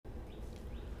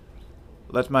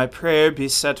Let my prayer be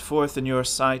set forth in your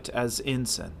sight as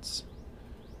incense,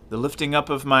 the lifting up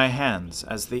of my hands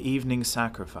as the evening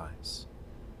sacrifice.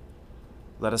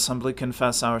 Let us humbly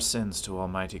confess our sins to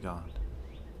Almighty God.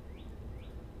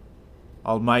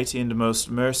 Almighty and most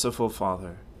merciful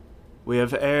Father, we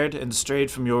have erred and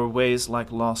strayed from your ways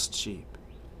like lost sheep.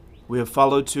 We have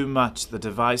followed too much the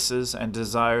devices and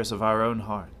desires of our own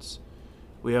hearts.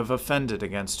 We have offended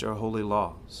against your holy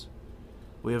laws.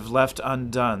 We have left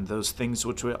undone those things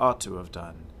which we ought to have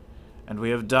done, and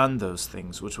we have done those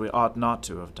things which we ought not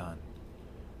to have done.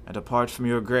 And apart from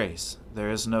your grace, there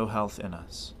is no health in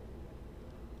us.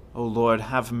 O Lord,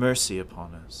 have mercy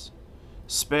upon us.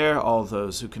 Spare all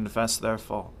those who confess their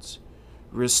faults.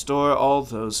 Restore all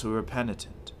those who are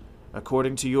penitent,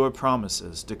 according to your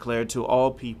promises declared to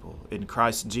all people in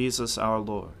Christ Jesus our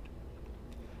Lord.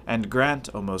 And grant,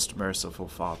 O most merciful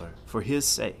Father, for his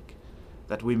sake,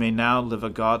 that we may now live a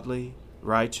godly,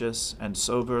 righteous, and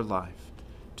sober life,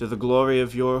 to the glory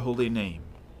of your holy name.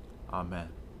 Amen.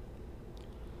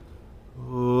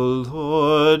 O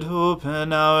Lord,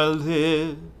 open our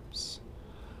lips,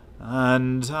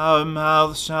 and our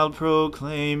mouth shall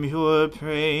proclaim your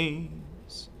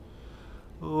praise.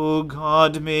 O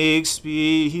God, make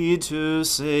speed to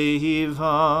save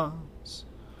us.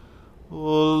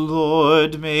 O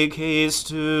Lord, make haste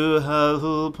to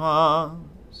help us.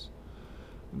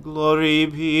 Glory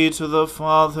be to the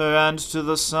Father, and to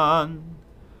the Son,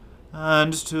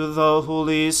 and to the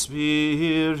Holy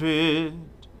Spirit,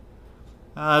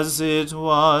 as it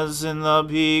was in the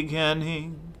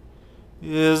beginning,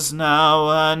 is now,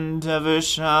 and ever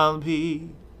shall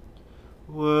be,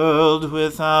 world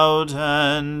without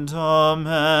end.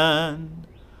 Amen.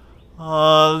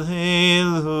 Alleluia.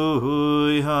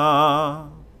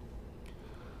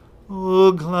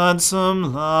 O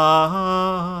gladsome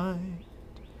light,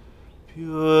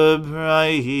 pure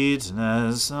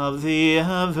brightness of the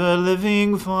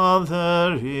ever-living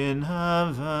Father in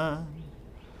heaven,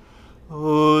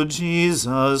 O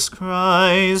Jesus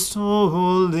Christ,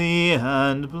 holy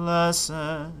and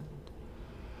blessed,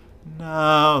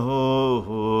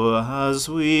 now as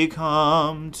we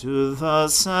come to the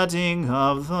setting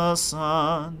of the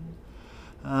sun,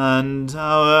 and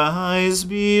our eyes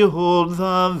behold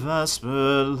the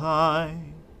vesper light,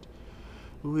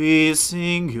 we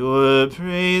sing your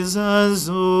praises,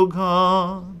 O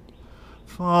God,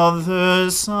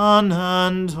 Father, Son,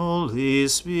 and Holy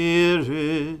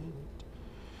Spirit.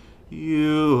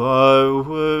 You are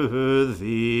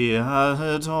worthy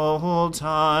at all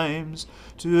times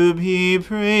to be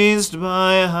praised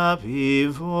by happy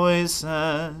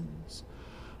voices,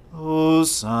 O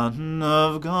Son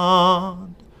of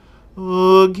God,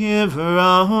 O Giver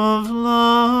of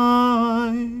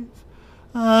life,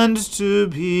 and to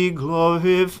be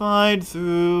glorified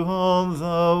through all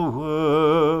the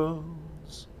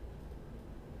worlds.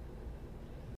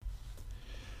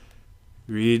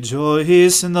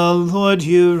 Rejoice in the Lord,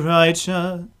 you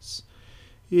righteous.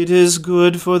 It is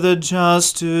good for the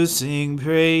just to sing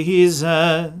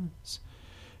praises.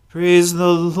 Praise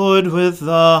the Lord with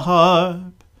the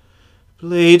harp.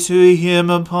 Play to him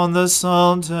upon the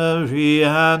psaltery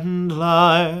and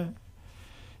lyre.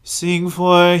 Sing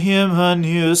for him a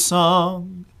new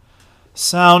song.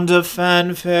 Sound a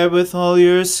fanfare with all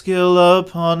your skill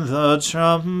upon the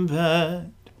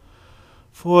trumpet.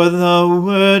 For the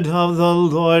word of the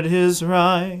Lord is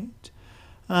right,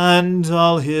 and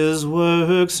all his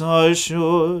works are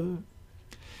sure.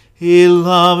 He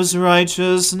loves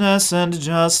righteousness and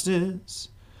justice.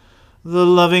 The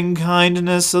loving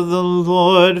kindness of the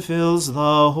Lord fills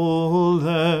the whole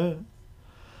earth.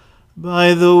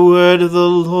 By the word of the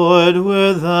Lord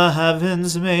were the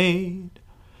heavens made,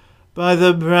 by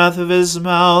the breath of his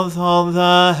mouth all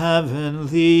the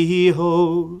heavenly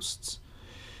hosts.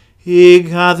 He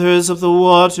gathers up the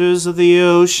waters of the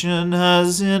ocean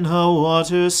as in a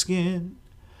waterskin,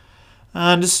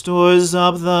 and stores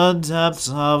up the depths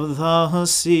of the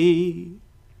sea.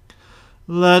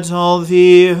 Let all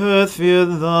the earth fear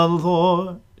the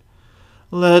Lord.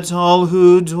 Let all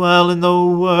who dwell in the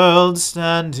world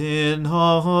stand in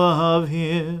awe of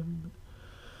him.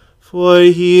 For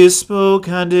he spoke,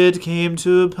 and it came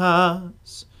to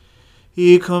pass.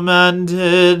 He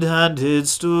commanded, and it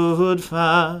stood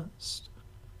fast.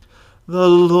 The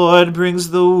Lord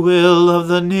brings the will of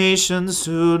the nations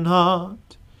to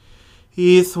naught.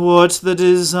 He thwarts the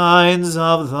designs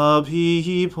of the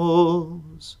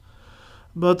peoples.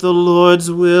 But the Lord's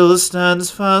will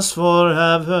stands fast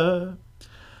forever,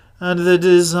 and the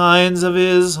designs of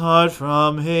his heart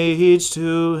from age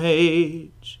to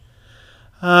age.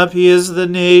 Happy is the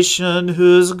nation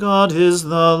whose God is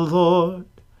the Lord,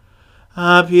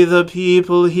 Happy the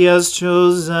people he has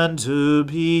chosen to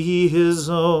be his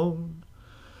own.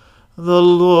 The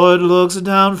Lord looks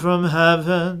down from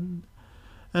heaven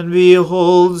and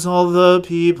beholds all the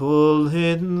people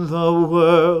in the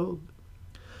world.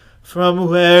 From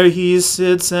where he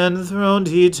sits enthroned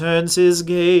he turns his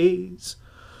gaze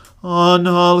on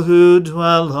all who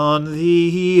dwell on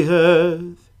the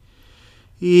earth.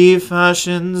 He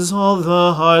fashions all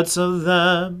the hearts of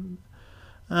them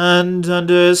and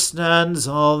understands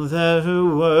all their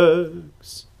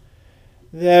works.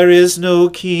 There is no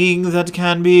king that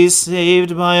can be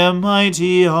saved by a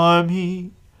mighty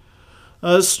army.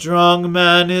 A strong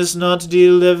man is not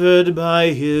delivered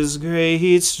by his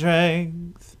great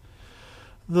strength.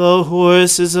 The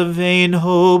horse is a vain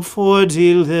hope for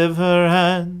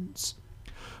deliverance.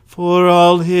 For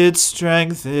all its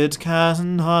strength it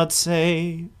cannot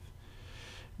save.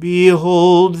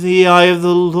 Behold, the eye of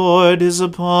the Lord is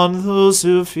upon those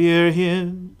who fear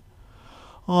him,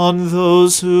 on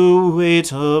those who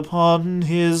wait upon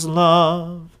his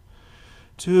love,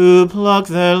 to pluck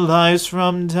their lives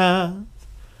from death,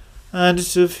 and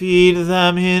to feed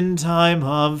them in time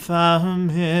of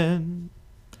famine.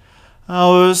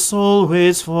 Our soul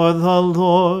waits for the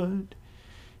Lord.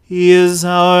 He is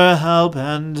our help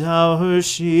and our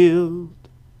shield.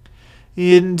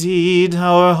 Indeed,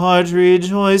 our heart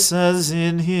rejoices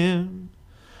in him,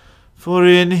 for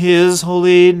in his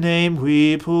holy name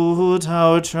we put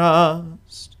our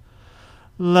trust.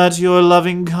 Let your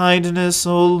loving kindness,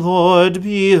 O Lord,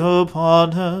 be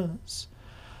upon us,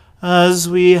 as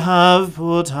we have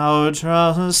put our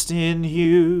trust in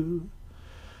you.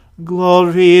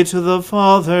 Glory to the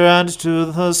Father, and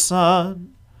to the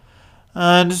Son,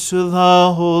 and to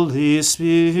the Holy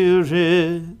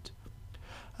Spirit,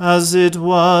 as it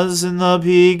was in the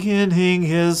beginning,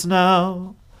 is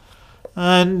now,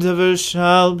 and ever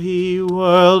shall be,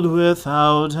 world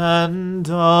without end.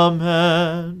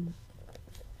 Amen.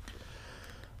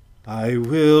 I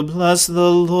will bless the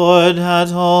Lord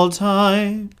at all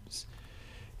times.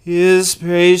 His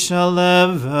praise shall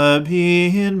ever be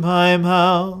in my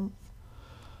mouth.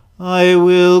 I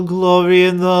will glory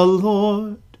in the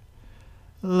Lord.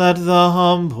 Let the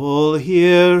humble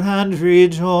hear and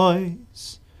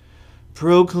rejoice.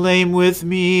 Proclaim with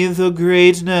me the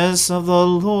greatness of the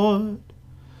Lord.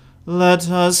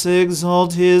 Let us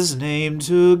exalt his name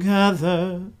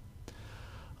together.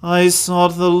 I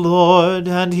sought the Lord,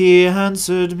 and he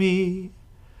answered me,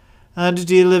 and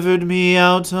delivered me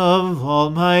out of all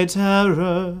my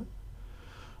terror.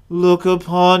 Look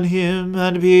upon him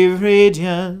and be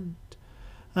radiant,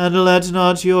 and let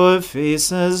not your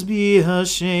faces be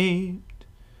ashamed.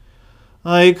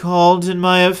 I called in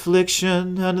my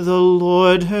affliction, and the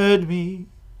Lord heard me,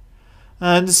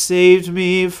 and saved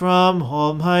me from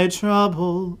all my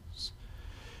troubles.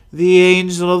 The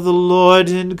angel of the Lord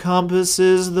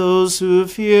encompasses those who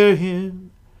fear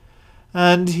him,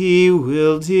 and he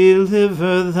will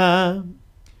deliver them.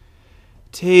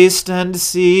 Taste and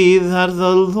see that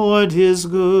the Lord is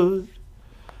good.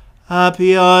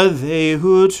 Happy are they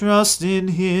who trust in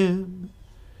him.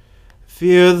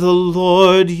 Fear the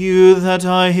Lord, you that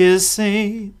are his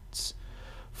saints,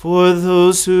 for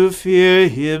those who fear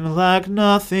him lack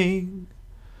nothing.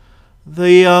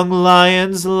 The young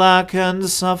lions lack and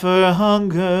suffer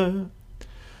hunger,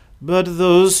 but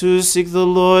those who seek the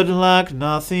Lord lack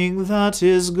nothing that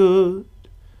is good.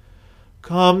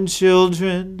 Come,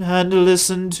 children, and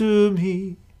listen to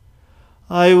me.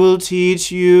 I will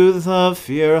teach you the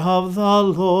fear of the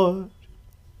Lord.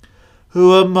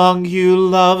 Who among you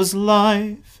loves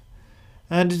life,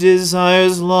 and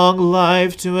desires long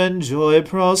life to enjoy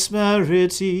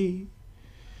prosperity?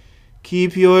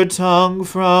 Keep your tongue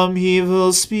from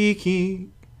evil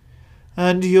speaking,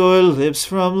 and your lips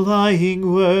from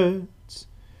lying words.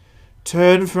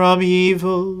 Turn from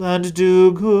evil and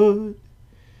do good.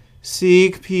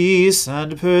 Seek peace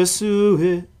and pursue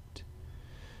it.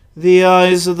 The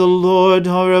eyes of the Lord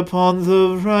are upon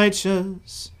the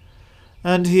righteous,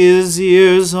 and his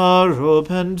ears are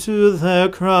open to their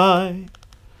cry.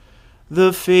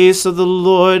 The face of the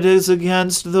Lord is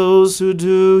against those who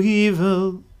do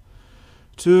evil,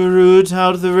 to root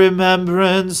out the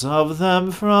remembrance of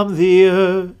them from the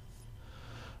earth.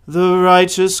 The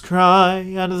righteous cry,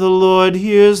 and the Lord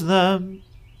hears them,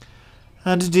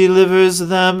 and delivers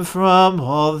them from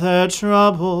all their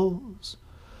troubles.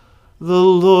 The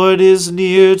Lord is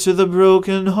near to the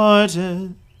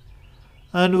brokenhearted,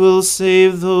 and will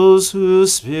save those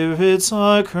whose spirits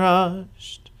are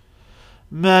crushed.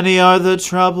 Many are the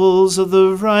troubles of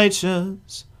the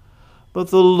righteous, but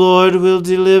the Lord will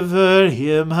deliver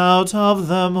him out of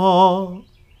them all.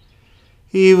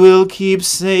 He will keep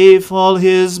safe all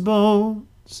his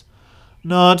bones.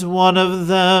 Not one of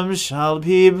them shall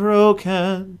be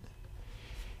broken.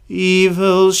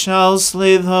 Evil shall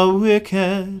slay the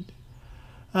wicked,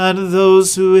 and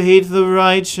those who hate the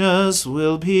righteous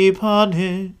will be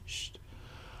punished.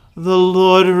 The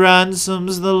Lord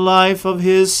ransoms the life of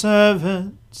his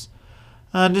servants,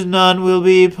 and none will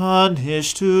be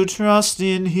punished who trust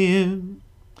in him.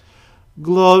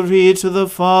 Glory to the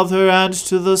Father, and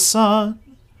to the Son,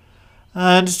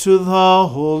 and to the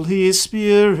Holy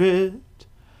Spirit,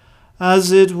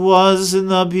 as it was in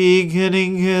the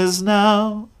beginning, is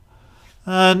now,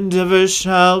 and ever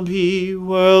shall be,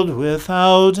 world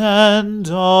without end.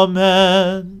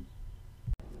 Amen.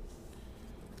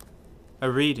 A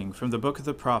reading from the book of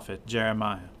the prophet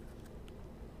Jeremiah.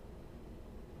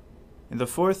 In the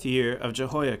 4th year of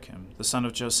Jehoiakim, the son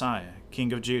of Josiah,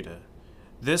 king of Judah,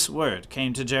 this word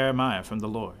came to Jeremiah from the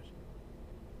Lord.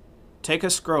 Take a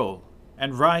scroll,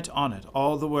 and write on it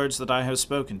all the words that I have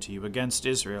spoken to you against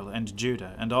Israel and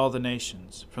Judah and all the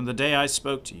nations, from the day I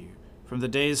spoke to you, from the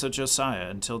days of Josiah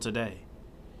until today.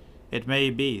 It may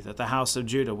be that the house of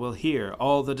Judah will hear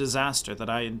all the disaster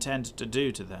that I intend to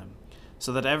do to them,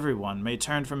 so that everyone may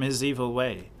turn from his evil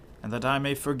way, and that I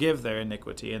may forgive their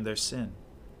iniquity and their sin.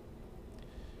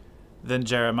 Then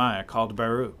Jeremiah called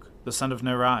Baruch, the son of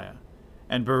Neriah,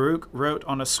 and Baruch wrote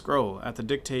on a scroll at the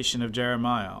dictation of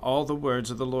Jeremiah all the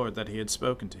words of the Lord that he had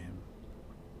spoken to him.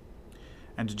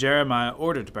 And Jeremiah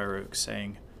ordered Baruch,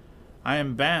 saying, I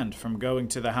am banned from going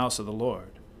to the house of the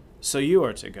Lord, so you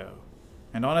are to go.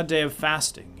 And on a day of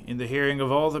fasting, in the hearing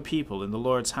of all the people in the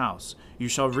Lord's house, you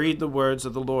shall read the words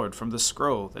of the Lord from the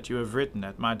scroll that you have written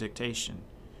at my dictation.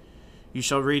 You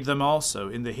shall read them also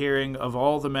in the hearing of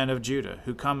all the men of Judah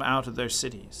who come out of their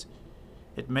cities.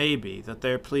 It may be that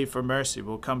their plea for mercy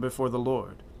will come before the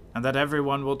Lord, and that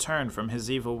everyone will turn from his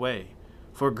evil way,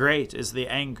 for great is the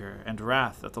anger and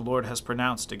wrath that the Lord has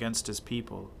pronounced against his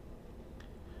people.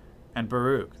 And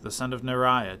Baruch, the son of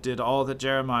Neriah, did all that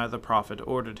Jeremiah the prophet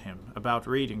ordered him about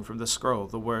reading from the scroll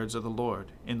the words of the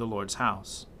Lord in the Lord's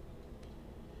house.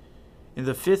 In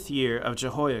the 5th year of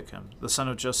Jehoiakim, the son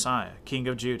of Josiah, king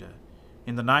of Judah,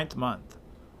 in the 9th month,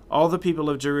 all the people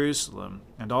of Jerusalem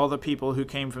and all the people who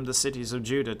came from the cities of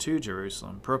Judah to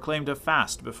Jerusalem proclaimed a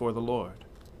fast before the Lord.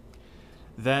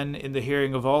 Then, in the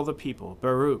hearing of all the people,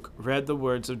 Baruch read the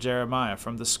words of Jeremiah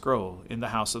from the scroll in the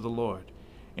house of the Lord,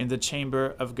 in the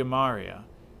chamber of Gemariah,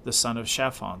 the son of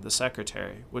Shaphan, the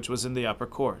secretary, which was in the upper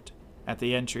court, at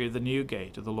the entry of the new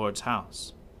gate of the Lord's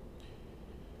house.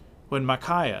 When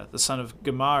Micaiah, the son of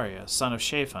Gemariah, son of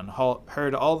Shaphan,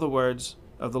 heard all the words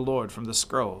of the Lord from the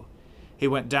scroll, he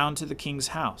went down to the king's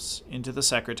house, into the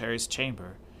secretary's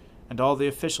chamber, and all the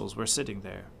officials were sitting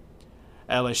there.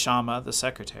 Elishama, the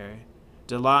secretary,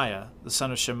 Delaiah, the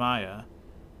son of Shemaiah,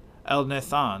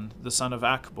 Elnathan, the son of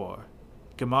Achbor,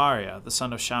 Gemariah, the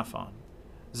son of Shaphan,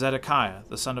 Zedekiah,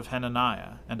 the son of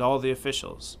Hananiah, and all the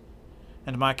officials.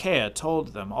 And Micaiah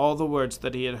told them all the words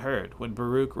that he had heard when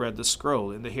Baruch read the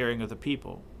scroll in the hearing of the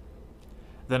people.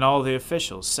 Then all the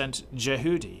officials sent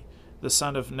Jehudi, the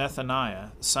son of Nethaniah,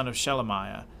 the son of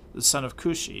Shelemiah, the son of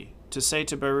Cushi, to say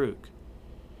to Baruch,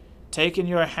 Take in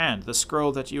your hand the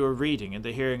scroll that you are reading in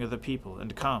the hearing of the people,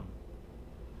 and come.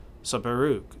 So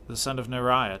Baruch, the son of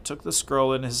Neriah, took the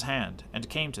scroll in his hand, and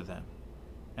came to them.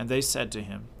 And they said to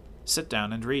him, Sit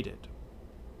down and read it.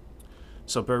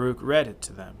 So Baruch read it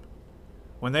to them.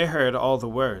 When they heard all the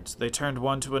words, they turned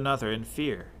one to another in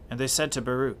fear, and they said to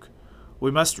Baruch,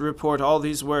 We must report all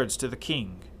these words to the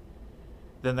king.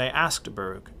 Then they asked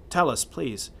Baruch, Tell us,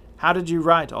 please, how did you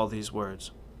write all these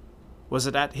words? Was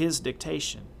it at his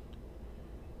dictation?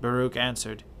 Baruch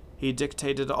answered, He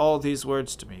dictated all these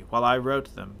words to me, while I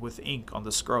wrote them with ink on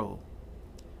the scroll.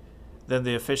 Then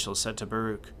the officials said to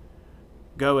Baruch,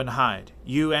 Go and hide,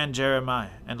 you and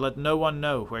Jeremiah, and let no one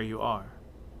know where you are.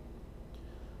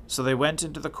 So they went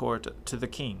into the court to the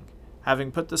king,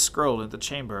 having put the scroll in the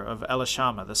chamber of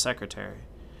Elishama the secretary,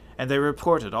 and they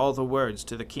reported all the words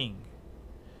to the king.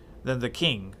 Then the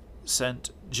king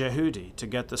sent Jehudi to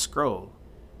get the scroll,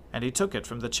 and he took it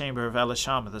from the chamber of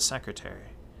Elishama the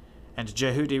secretary. And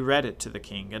Jehudi read it to the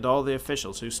king and all the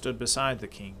officials who stood beside the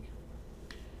king.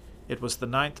 It was the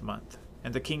 9th month,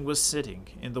 and the king was sitting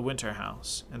in the winter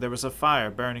house, and there was a fire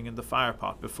burning in the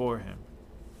firepot before him.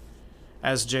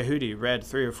 As Jehudi read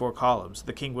 3 or 4 columns,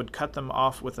 the king would cut them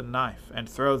off with a knife and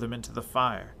throw them into the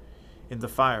fire in the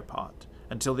firepot,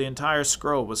 until the entire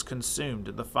scroll was consumed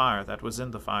in the fire that was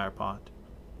in the firepot.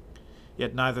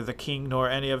 Yet neither the king nor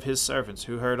any of his servants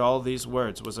who heard all these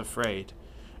words was afraid,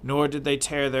 nor did they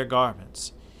tear their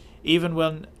garments. Even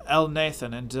when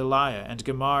Elnathan and Delaiah and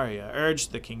Gemariah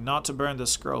urged the king not to burn the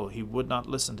scroll, he would not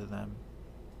listen to them.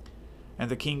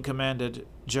 And the king commanded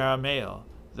Jerahmeel,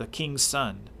 the king's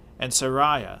son, and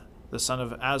Seraiah, the son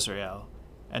of Azrael,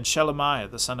 and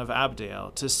Shelemiah, the son of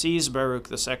Abdeel, to seize Baruch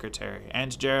the secretary,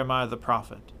 and Jeremiah the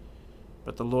prophet.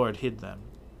 But the Lord hid them.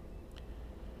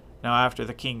 Now after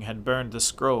the king had burned the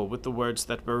scroll with the words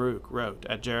that Baruch wrote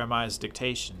at Jeremiah's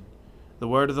dictation, the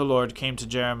word of the Lord came to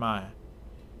Jeremiah.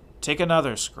 Take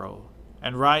another scroll,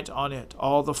 and write on it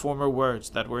all the former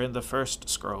words that were in the first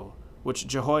scroll, which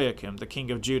Jehoiakim the king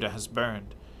of Judah has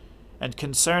burned. And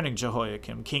concerning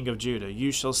Jehoiakim king of Judah,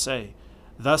 you shall say,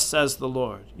 Thus says the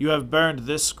Lord, you have burned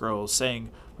this scroll, saying,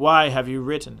 Why have you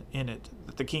written in it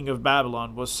that the king of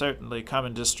Babylon will certainly come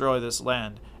and destroy this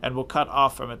land, and will cut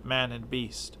off from it man and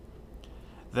beast?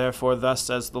 Therefore thus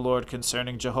says the Lord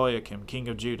concerning Jehoiakim king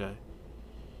of Judah,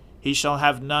 He shall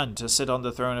have none to sit on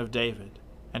the throne of David,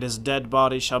 and his dead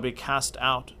body shall be cast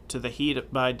out to the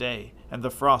heat by day, and the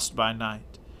frost by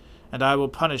night. And I will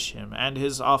punish him and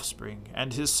his offspring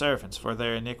and his servants for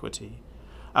their iniquity.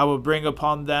 I will bring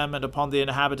upon them and upon the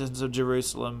inhabitants of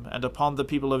Jerusalem and upon the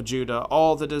people of Judah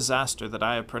all the disaster that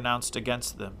I have pronounced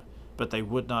against them, but they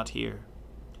would not hear.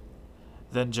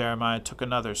 Then Jeremiah took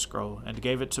another scroll and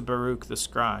gave it to Baruch the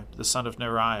scribe, the son of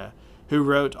Neriah, who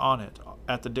wrote on it,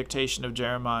 at the dictation of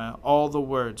Jeremiah, all the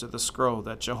words of the scroll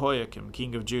that Jehoiakim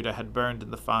king of Judah had burned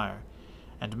in the fire,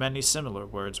 and many similar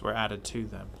words were added to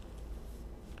them.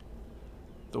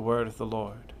 The word of the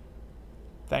Lord.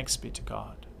 Thanks be to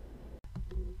God.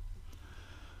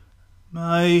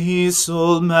 My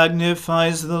soul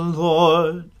magnifies the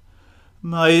Lord.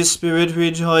 My spirit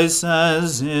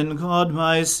rejoices in God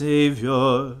my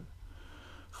Saviour.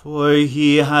 For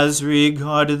he has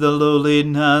regarded the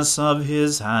lowliness of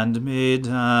his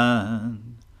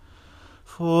handmaiden.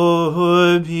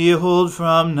 For behold,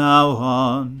 from now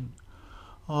on,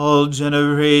 all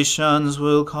generations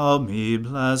will call me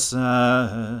blessed.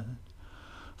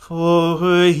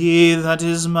 For he that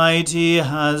is mighty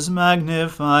has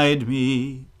magnified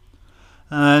me,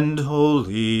 and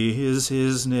holy is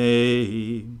his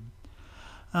name.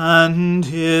 And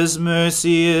his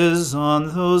mercy is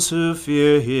on those who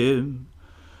fear him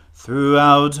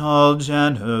throughout all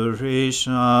generations.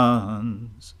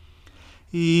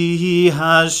 He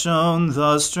has shown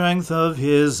the strength of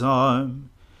his arm.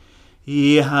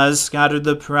 He has scattered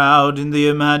the proud in the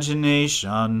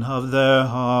imagination of their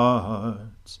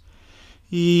hearts.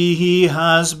 He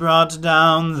has brought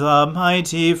down the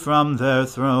mighty from their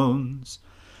thrones,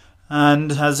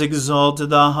 and has exalted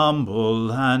the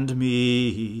humble and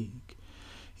meek.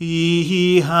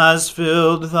 He has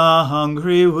filled the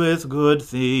hungry with good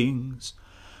things,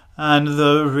 and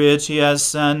the rich he has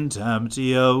sent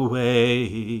empty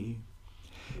away.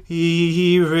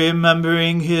 He,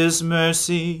 remembering his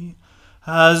mercy,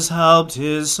 has helped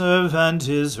his servant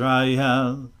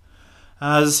Israel,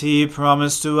 as he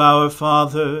promised to our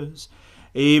fathers,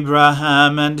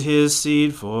 Abraham and his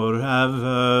seed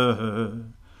forever.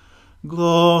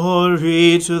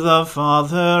 Glory to the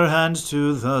Father, and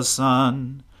to the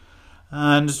Son,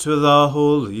 and to the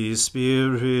Holy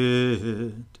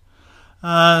Spirit,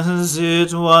 as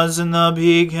it was in the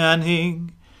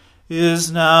beginning,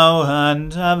 is now,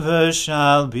 and ever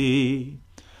shall be,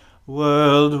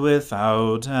 world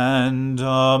without end.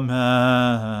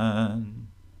 Amen.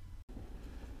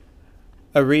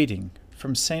 A reading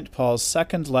from St. Paul's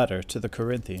second letter to the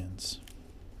Corinthians.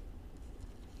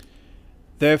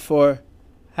 Therefore,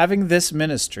 having this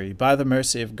ministry by the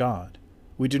mercy of God,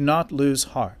 we do not lose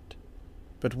heart,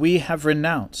 but we have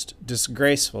renounced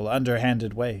disgraceful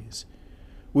underhanded ways.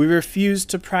 We refuse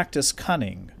to practice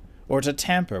cunning or to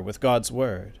tamper with God's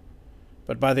word,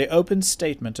 but by the open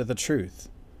statement of the truth,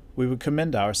 we would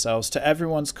commend ourselves to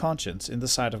everyone's conscience in the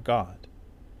sight of God.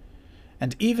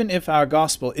 And even if our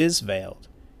gospel is veiled,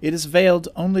 it is veiled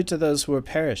only to those who are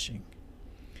perishing.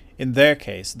 In their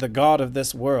case, the God of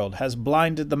this world has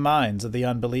blinded the minds of the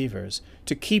unbelievers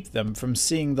to keep them from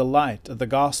seeing the light of the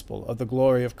gospel of the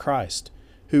glory of Christ,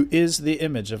 who is the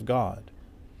image of God.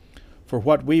 For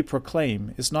what we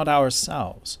proclaim is not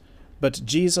ourselves, but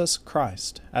Jesus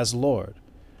Christ as Lord,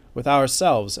 with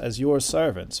ourselves as your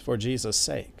servants for Jesus'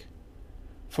 sake.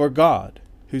 For God,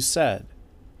 who said,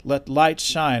 "Let light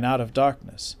shine out of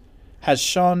darkness," has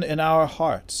shone in our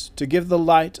hearts to give the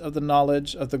light of the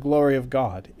knowledge of the glory of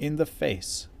God in the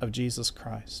face of Jesus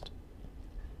Christ.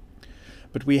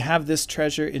 But we have this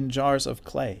treasure in jars of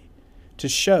clay, to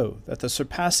show that the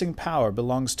surpassing power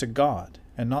belongs to God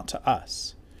and not to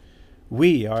us.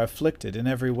 We are afflicted in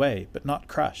every way, but not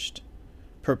crushed,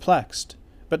 perplexed,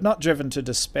 but not driven to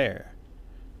despair,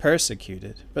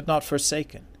 persecuted, but not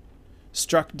forsaken,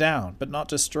 struck down but not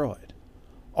destroyed,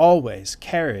 always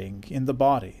carrying in the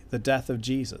body the death of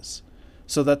Jesus,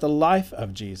 so that the life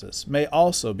of Jesus may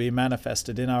also be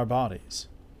manifested in our bodies.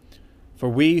 For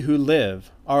we who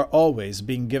live are always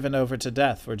being given over to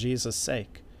death for Jesus'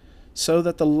 sake, so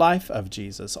that the life of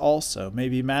Jesus also may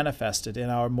be manifested in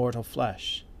our mortal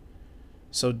flesh.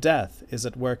 So death is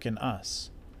at work in us,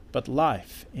 but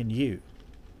life in you.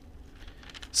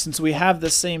 Since we have the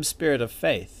same spirit of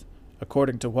faith,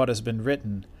 according to what has been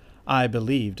written, I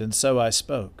believed, and so I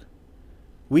spoke.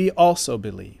 We also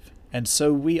believe, and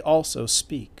so we also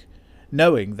speak,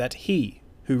 knowing that he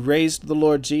who raised the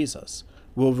Lord Jesus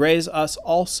will raise us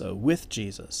also with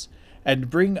Jesus, and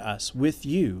bring us with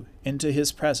you into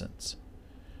his presence.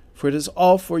 For it is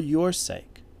all for your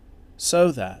sake,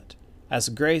 so that, as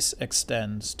grace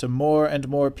extends to more and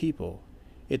more people,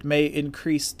 it may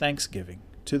increase thanksgiving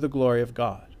to the glory of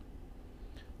God.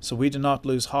 So we do not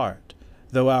lose heart,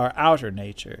 though our outer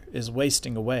nature is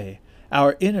wasting away,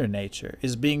 our inner nature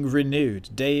is being renewed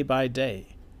day by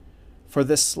day. For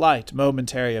this slight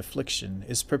momentary affliction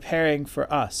is preparing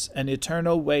for us an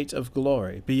eternal weight of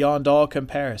glory beyond all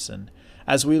comparison,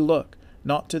 as we look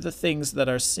not to the things that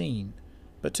are seen,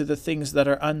 but to the things that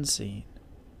are unseen.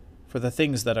 For the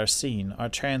things that are seen are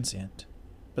transient,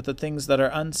 but the things that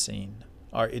are unseen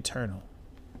are eternal.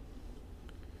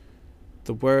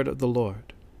 The word of the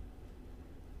Lord.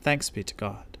 Thanks be to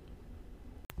God.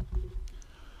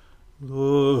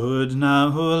 Lord, now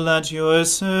let your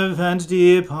servant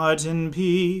depart in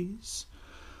peace,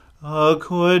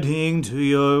 according to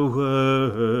your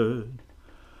word.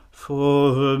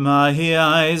 For my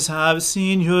eyes have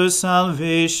seen your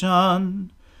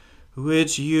salvation,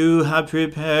 which you have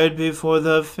prepared before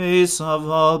the face of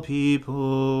all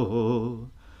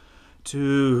people,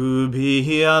 to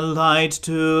be a light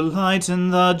to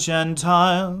lighten the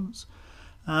Gentiles,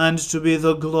 and to be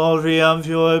the glory of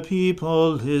your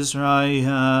people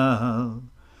Israel.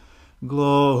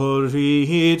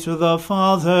 Glory to the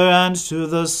Father, and to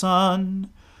the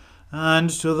Son, and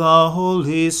to the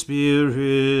Holy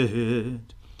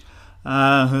Spirit,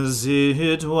 as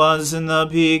it was in the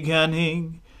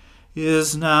beginning,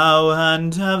 is now,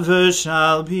 and ever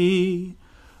shall be,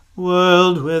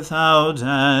 world without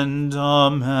end.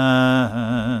 Amen.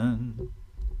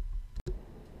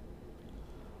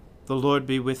 The Lord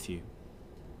be with you.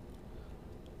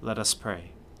 Let us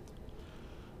pray.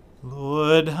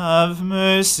 Lord, have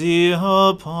mercy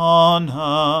upon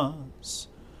us.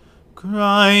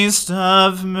 Christ,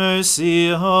 have mercy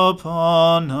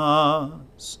upon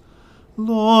us.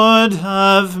 Lord,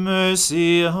 have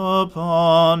mercy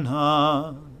upon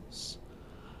us.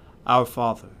 Our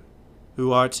Father,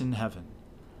 who art in heaven,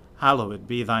 hallowed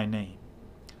be thy name.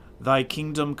 Thy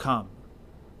kingdom come,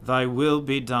 thy will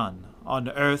be done, on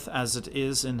earth as it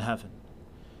is in heaven.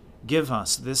 Give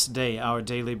us this day our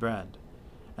daily bread,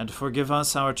 and forgive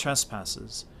us our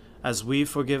trespasses, as we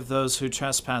forgive those who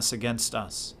trespass against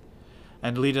us.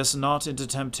 And lead us not into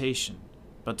temptation,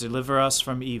 but deliver us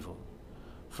from evil.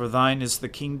 For thine is the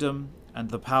kingdom, and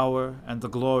the power, and the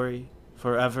glory,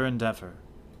 forever and ever.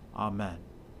 Amen.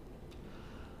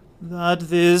 That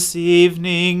this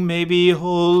evening may be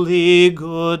holy,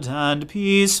 good, and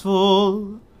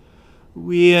peaceful,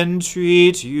 we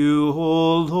entreat you,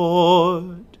 O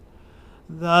Lord,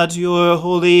 that your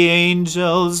holy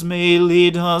angels may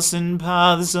lead us in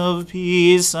paths of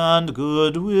peace and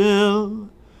goodwill.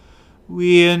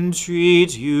 We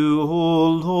entreat you, O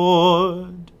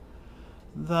Lord,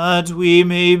 that we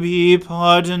may be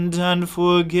pardoned and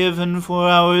forgiven for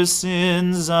our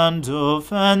sins and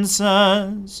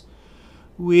offenses.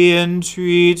 We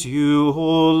entreat you,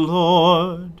 O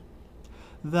Lord,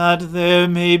 that there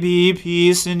may be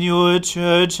peace in your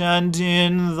church and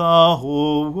in the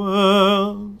whole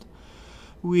world.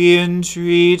 We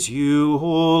entreat you,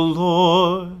 O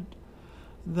Lord,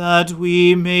 that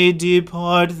we may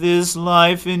depart this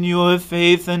life in your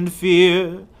faith and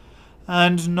fear,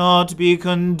 and not be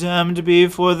condemned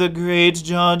before the great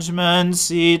judgment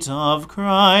seat of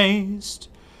Christ.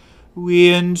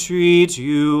 We entreat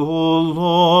you, O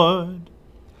Lord,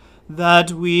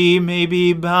 that we may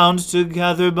be bound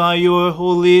together by your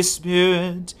Holy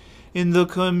Spirit in the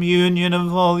communion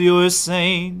of all your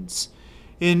saints,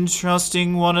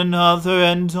 entrusting one another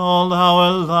and all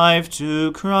our life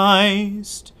to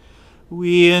Christ.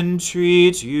 We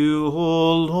entreat you,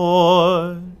 O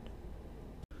Lord.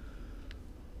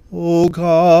 O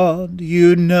God,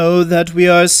 you know that we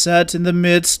are set in the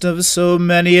midst of so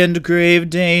many and grave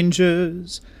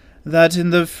dangers, that in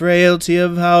the frailty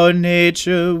of our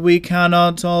nature we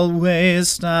cannot always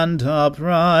stand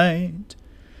upright.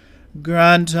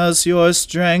 Grant us your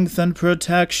strength and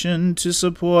protection to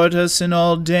support us in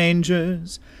all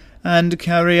dangers, and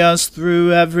carry us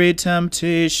through every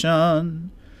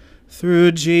temptation.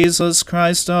 Through Jesus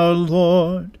Christ our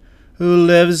Lord, who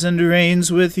lives and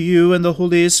reigns with you in the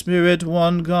Holy Spirit,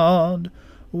 one God,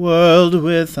 world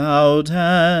without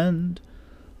end.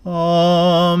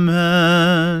 Amen.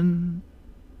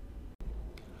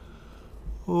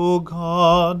 O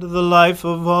God, the life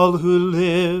of all who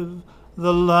live,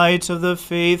 the light of the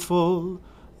faithful,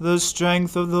 the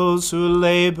strength of those who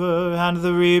labor, and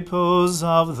the repose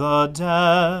of the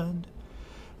dead,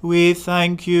 we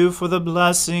thank you for the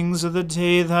blessings of the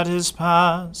day that is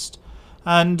past,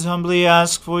 and humbly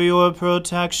ask for your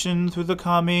protection through the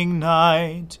coming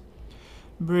night.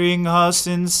 Bring us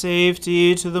in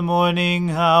safety to the morning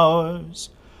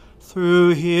hours.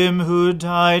 Through him who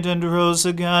died and rose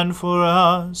again for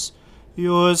us,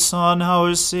 your Son,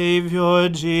 our Saviour,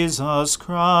 Jesus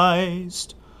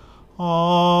Christ.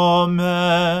 Amen.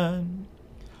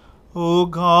 O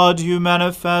God, you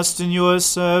manifest in your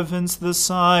servants the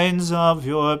signs of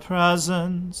your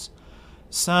presence.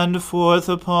 Send forth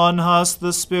upon us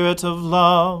the Spirit of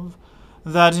love,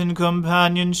 that in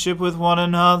companionship with one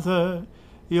another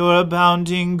your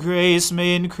abounding grace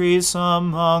may increase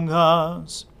among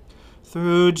us.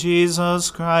 Through Jesus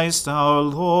Christ our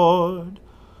Lord.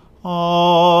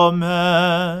 Amen.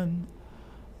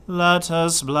 Let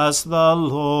us bless the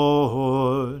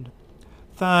Lord.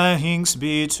 Thanks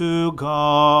be to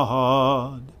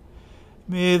God.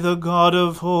 May the God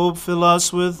of hope fill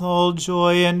us with all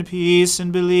joy and peace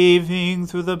in believing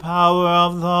through the power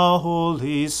of the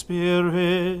Holy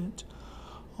Spirit.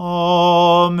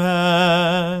 Amen.